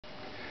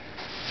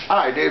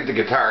Hi, Dave the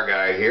Guitar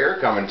Guy here,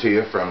 coming to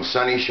you from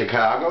sunny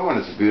Chicago, and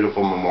it's a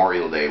beautiful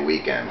Memorial Day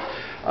weekend.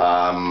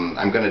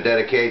 I'm going to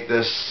dedicate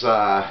this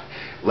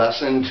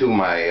lesson to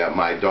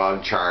my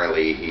dog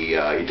Charlie. He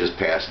just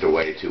passed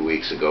away 2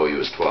 weeks ago. He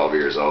was 12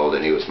 years old,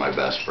 and he was my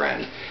best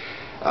friend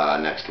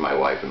next to my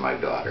wife and my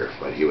daughter.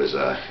 But he was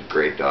a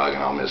great dog,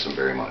 and I'll miss him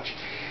very much.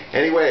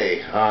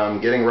 Anyway,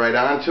 getting right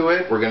on to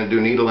it, we're going to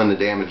do Needle and the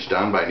Damage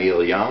Done by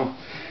Neil Young.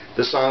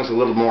 This song's a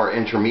little more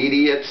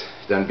intermediate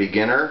than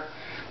beginner,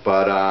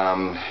 but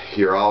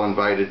you're all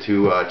invited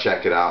to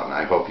check it out, and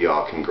I hope you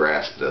all can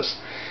grasp this.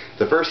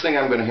 The first thing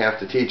I'm going to have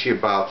to teach you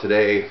about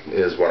today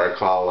is what I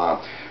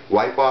call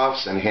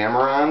wipe-offs and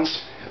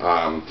hammer-ons.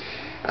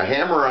 A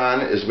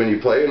hammer-on is when you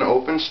play an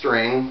open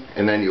string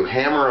and then you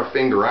hammer a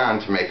finger on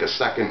to make a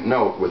second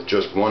note with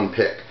just one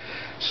pick.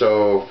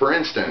 So, for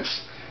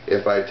instance,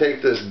 if I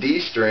take this D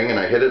string and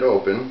I hit it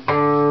open,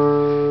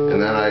 and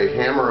then I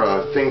hammer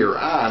a finger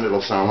on,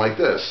 it'll sound like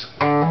this.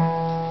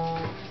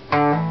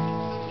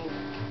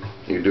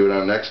 You do it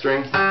on the next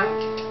string.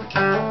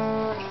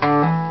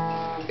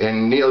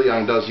 And Neil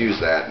Young does use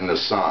that in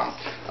this song.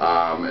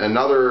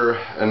 Another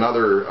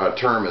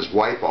term is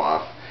wipe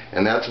off,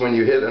 and that's when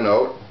you hit a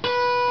note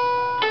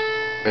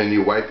and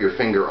you wipe your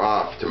finger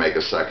off to make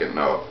a second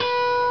note.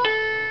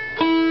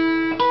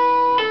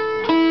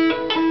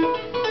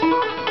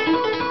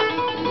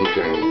 You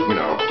can,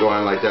 go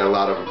on like that. A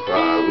lot of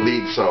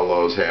lead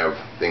solos have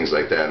things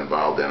like that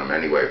involved in them.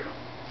 Anyway,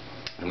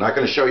 I'm not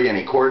going to show you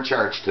any chord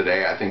charts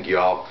today. I think you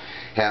all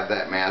have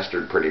that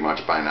mastered pretty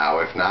much by now.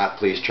 If not,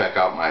 please check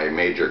out my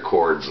major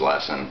chords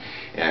lesson,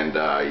 and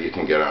you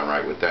can get on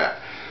right with that.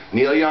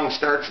 Neil Young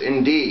starts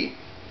in D,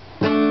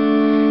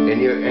 and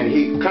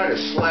he kind of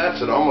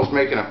slaps it, almost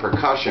making a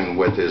percussion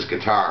with his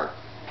guitar.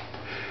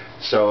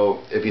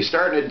 So if you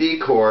start in a D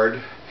chord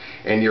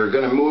and you're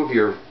going to move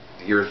your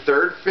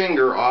third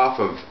finger off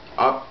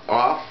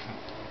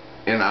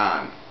and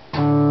on.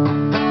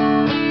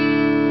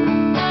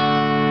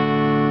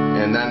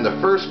 And then the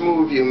first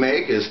move you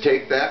make is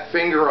take that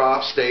finger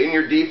off, stay in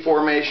your D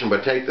formation,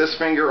 but take this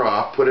finger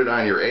off, put it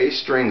on your A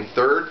string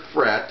 3rd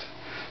fret,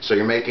 so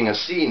you're making a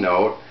C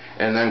note,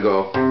 and then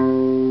go.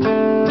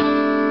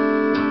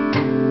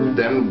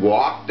 Then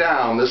walk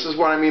down. This is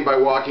what I mean by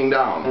walking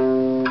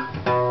down.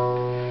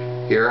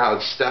 Hear how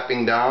it's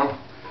stepping down?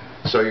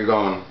 So you're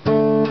going.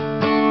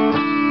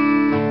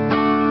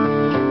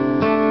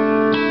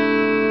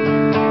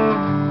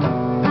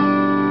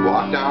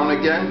 Walk down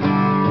again.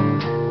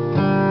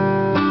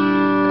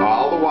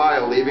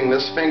 While leaving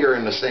this finger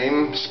in the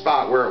same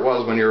spot where it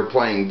was when you were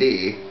playing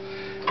D,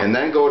 and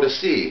then go to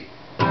C.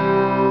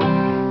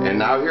 And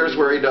now here's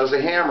where he does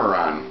a hammer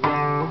on.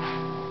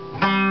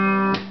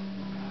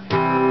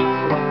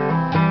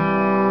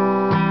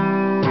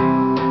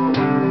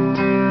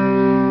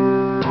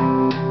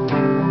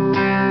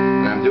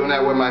 And I'm doing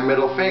that with my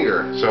middle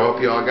finger, so I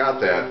hope you all got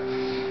that.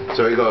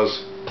 So he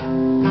goes.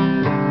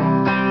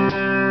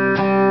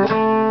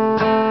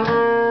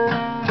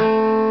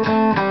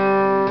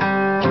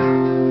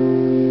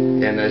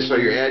 So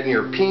you're adding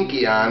your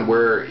pinky on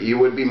where you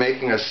would be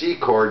making a C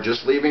chord,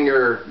 just leaving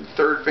your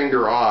third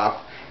finger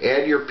off.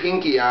 Add your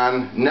pinky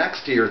on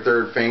next to your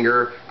third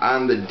finger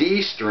on the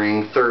D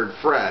string 3rd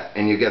fret,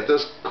 and you get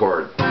this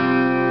chord.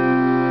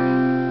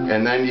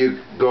 And then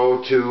you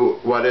go to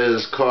what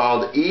is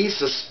called E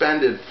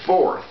suspended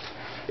 4th.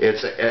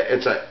 It's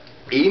a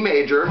E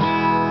major,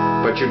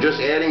 but you're just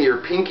adding your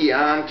pinky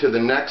on to the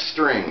next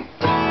string,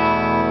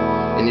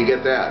 and you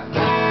get that.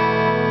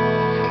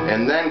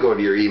 And then go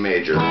to your E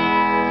major.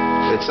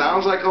 It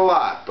sounds like a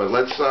lot, but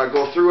let's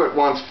go through it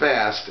once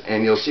fast,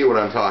 and you'll see what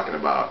I'm talking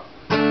about.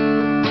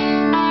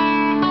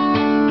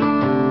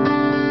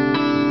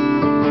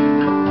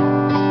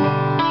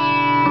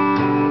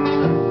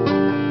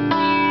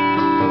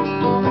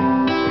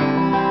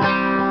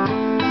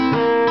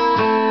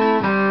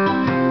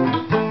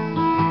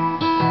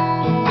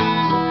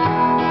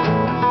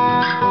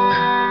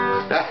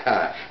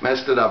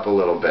 Messed it up a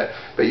little bit,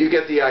 but you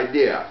get the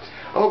idea.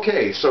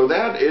 Okay, so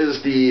that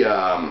is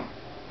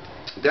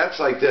that's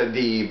like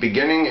the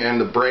beginning and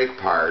the break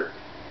part.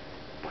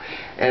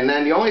 And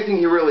then the only thing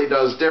he really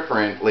does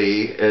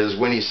differently is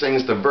when he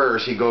sings the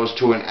verse, he goes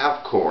to an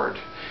F chord,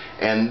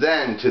 and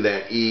then to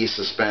that E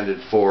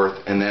suspended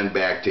 4th, and then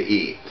back to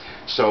E.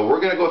 So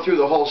we're going to go through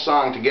the whole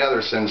song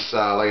together since,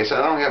 like I said,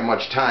 I don't have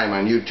much time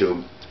on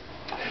YouTube.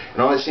 It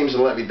only seems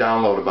to let me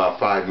download about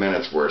 5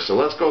 minutes worth. So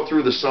let's go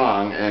through the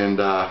song, and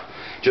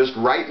just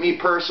write me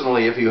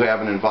personally if you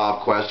have an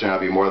involved question. I'll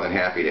be more than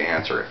happy to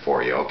answer it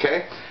for you,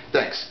 okay?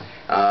 Thanks.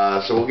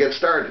 So we'll get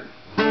started.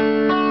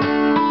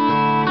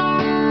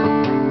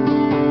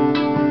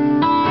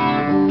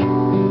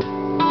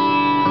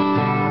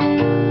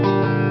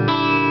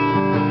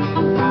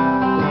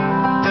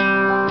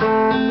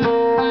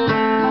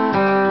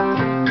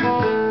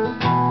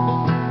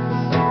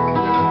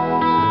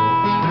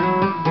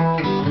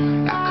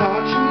 I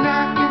caught you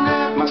knocking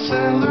at my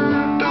cellar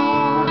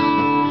door.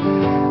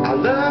 I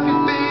love you,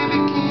 baby,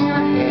 can I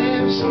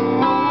have some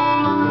more?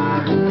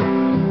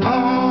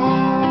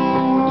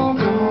 Oh,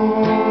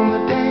 gone.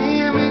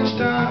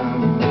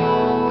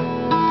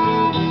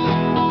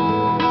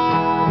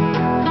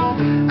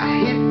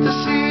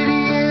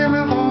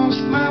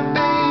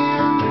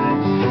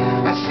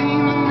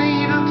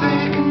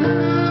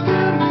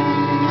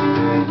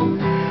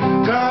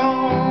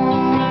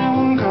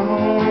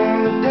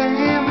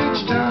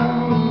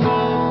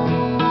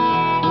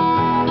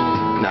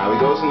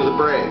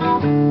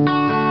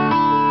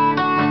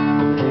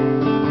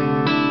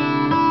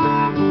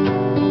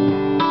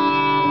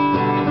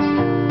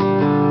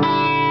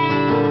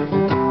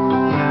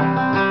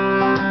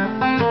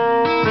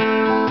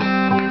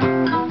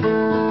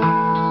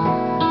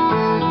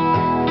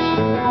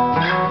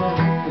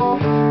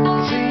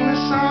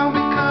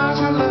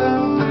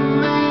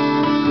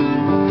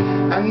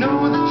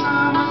 know that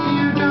some of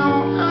you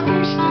don't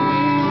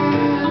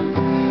understand.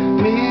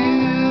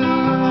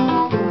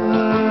 Middle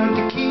blood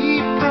to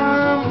keep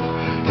from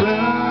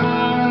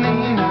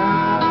running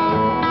out.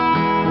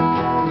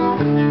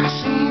 I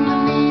seen the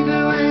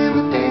needle and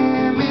the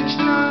damage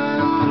done.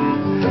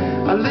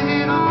 A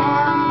little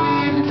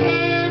part of it,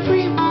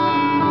 everyone.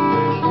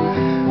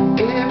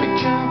 Every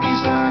chunk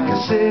is like a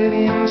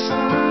setting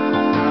sun.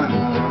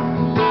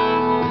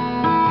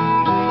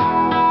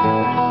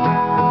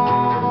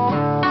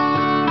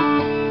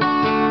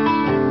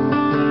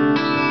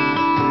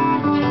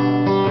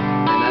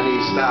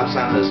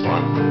 On this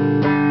one.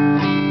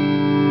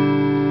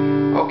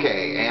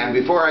 Okay, and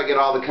before I get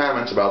all the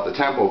comments about the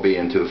tempo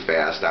being too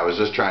fast, I was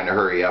just trying to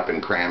hurry up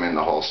and cram in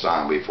the whole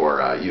song before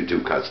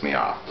YouTube cuts me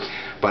off.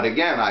 But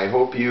again, I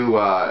hope you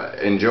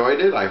enjoyed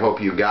it. I hope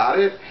you got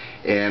it.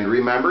 And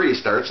remember, he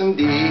starts in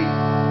D,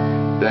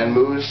 then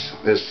moves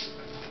this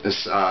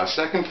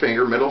second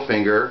finger, middle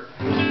finger,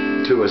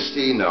 to a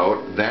C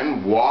note,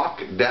 then walk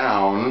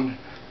down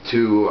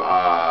to,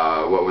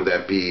 what would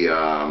that be,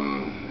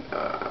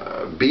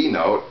 B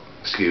note,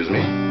 excuse me,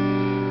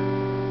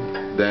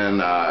 then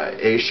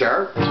A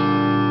sharp,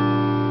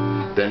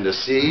 then to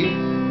C,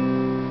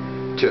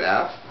 to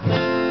F,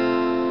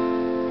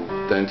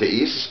 then to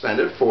E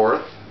suspended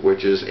fourth,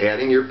 which is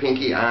adding your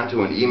pinky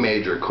onto an E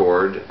major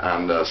chord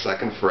on the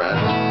second fret,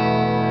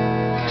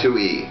 to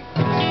E.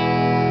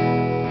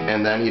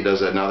 And then he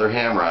does another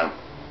hammer on,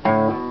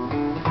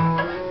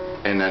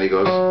 and then he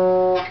goes,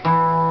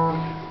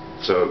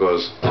 so it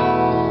goes,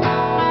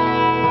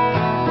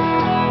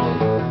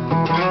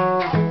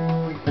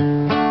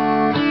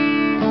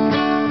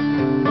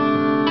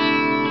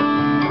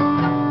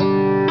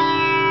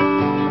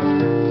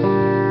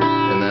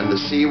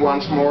 C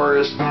once more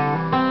is, and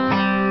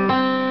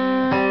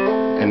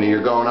then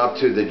you're going up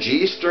to the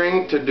G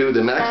string to do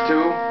the next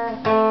two.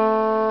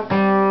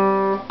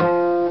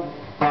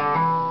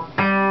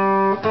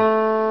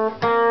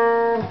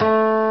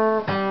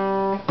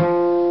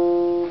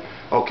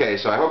 Okay,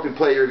 so I hope you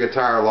play your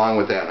guitar along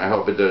with that, and I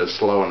hope it did it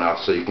slow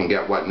enough so you can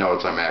get what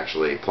notes I'm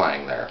actually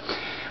playing there.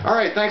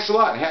 Alright, thanks a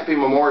lot, and happy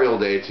Memorial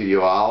Day to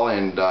you all,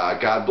 and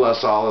God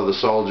bless all of the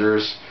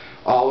soldiers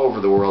all over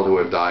the world who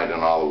have died in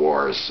all the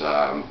wars.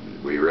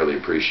 We really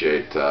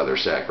appreciate their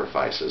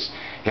sacrifices.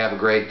 Have a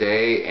great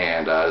day,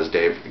 and this is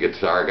Dave, the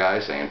Guitar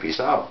Guy, saying peace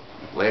out.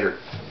 Later.